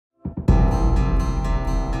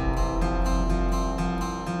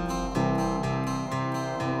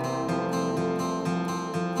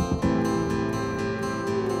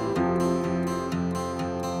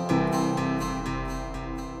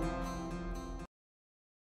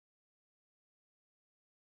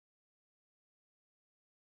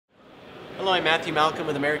Hello, I'm Matthew Malcolm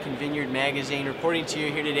with American Vineyard Magazine, reporting to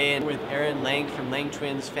you here today and with Aaron Lange from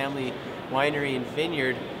Langetwins Family Winery and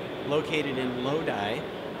Vineyard, located in Lodi.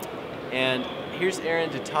 And here's Aaron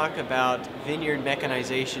to talk about vineyard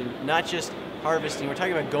mechanization, not just harvesting. We're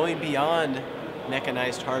talking about going beyond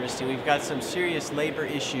mechanized harvesting. We've got some serious labor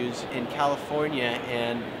issues in California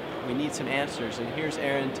and we need some answers. And here's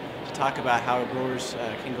Aaron to talk about how growers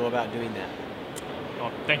can go about doing that.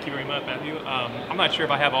 Well, thank you very much, Matthew. I'm not sure if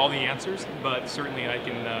I have all the answers, but certainly I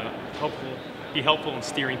can be helpful in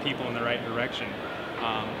steering people in the right direction.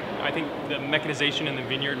 I think the mechanization in the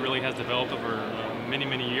vineyard really has developed over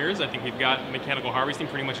many years. I think we've got mechanical harvesting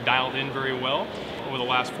pretty much dialed in very well over the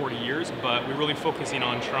last 40 years, but we're really focusing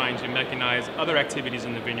on trying to mechanize other activities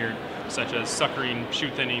in the vineyard, such as suckering,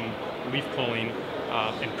 shoot thinning, leaf pulling,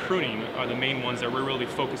 and pruning are the main ones that we're really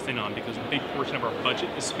focused in on, because a big portion of our budget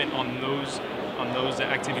is spent on those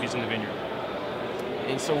activities in the vineyard.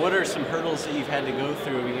 And so what are some hurdles that you've had to go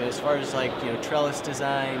through as far as trellis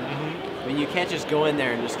design? I mean, you can't just go in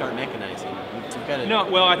there and just start mechanizing. You've got to... No,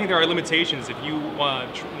 well, I think there are limitations. If you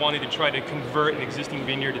wanted to try to convert an existing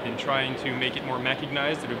vineyard and then trying to make it more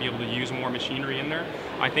mechanized, to be able to use more machinery in there,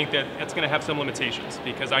 I think that that's going to have some limitations,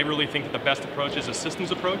 because I really think that the best approach is a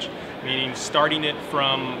systems approach, meaning starting it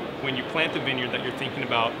from when you plant the vineyard, that you're thinking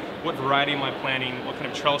about what variety am I planting, what kind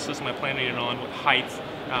of trellis system am I planting it on, what height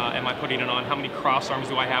am I putting it on, how many cross arms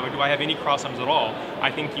do I have, or do I have any cross arms at all?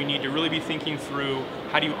 I think you need to really be thinking through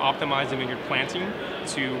how do you optimize the vineyard planting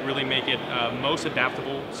to really make it most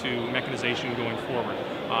adaptable to mechanization going forward.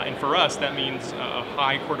 And for us, that means a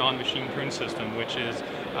high cordon machine prune system, which is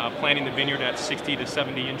planting the vineyard at 60 to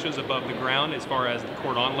 70 inches above the ground as far as the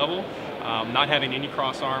cordon level, not having any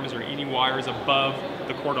cross arms or any wires above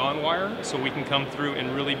the cordon wire, so we can come through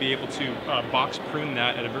and really be able to box prune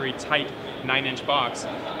that at a very tight 9-inch box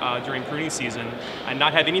during pruning season, and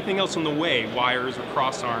not have anything else in the way, wires or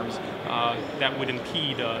cross arms, that would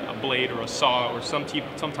impede a blade or a saw or some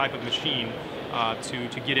type of machine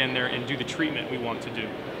to get in there and do the treatment we want to do.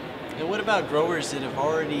 And what about growers that have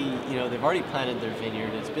already, they've already planted their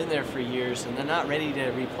vineyard, it's been there for years, and they're not ready to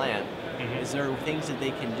replant? Is there things that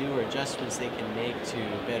they can do or adjustments they can make to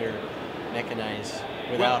better mechanize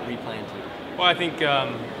without replanting? Well, I think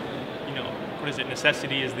what is it?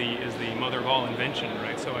 Necessity is the mother of all invention,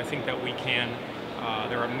 right? So I think that we can.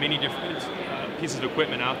 There are many different pieces of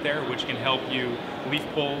equipment out there which can help you leaf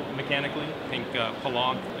pull mechanically. I think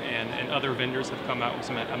Palanque and other vendors have come out with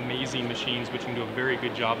some amazing machines which can do a very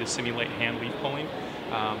good job to simulate hand leaf pulling.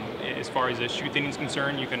 As far as the shoot thinning is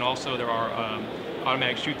concerned, there are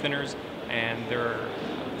automatic shoot thinners, and there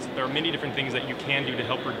are many different things that you can do to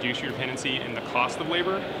help reduce your dependency and the cost of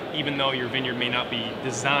labor, even though your vineyard may not be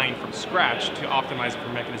designed from scratch to optimize it for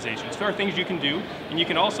mechanization. So there are things you can do, and you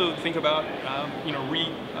can also think about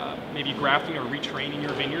maybe grafting or retraining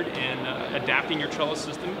your vineyard and adapting your trellis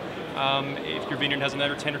system. If your vineyard has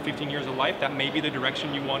another 10 or 15 years of life, that may be the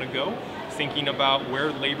direction you want to go, thinking about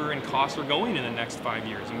where labor and costs are going in the next 5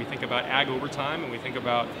 years. And we think about ag overtime, and we think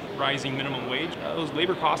about rising minimum wage. Those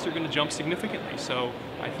labor costs are going to jump significantly. So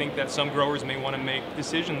I think that some growers may want to make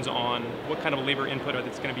decisions on what kind of labor input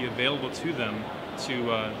that's going to be available to them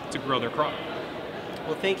to grow their crop.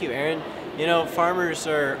 Well, thank you, Aaron. Farmers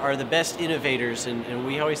are the best innovators, and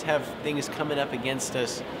we always have things coming up against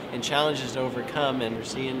us and challenges to overcome, and we're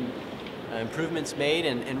seeing improvements made,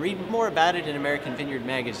 and read more about it in American Vineyard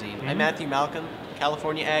Magazine. I'm Matthew Malcolm,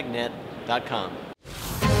 CaliforniaAgNet.com.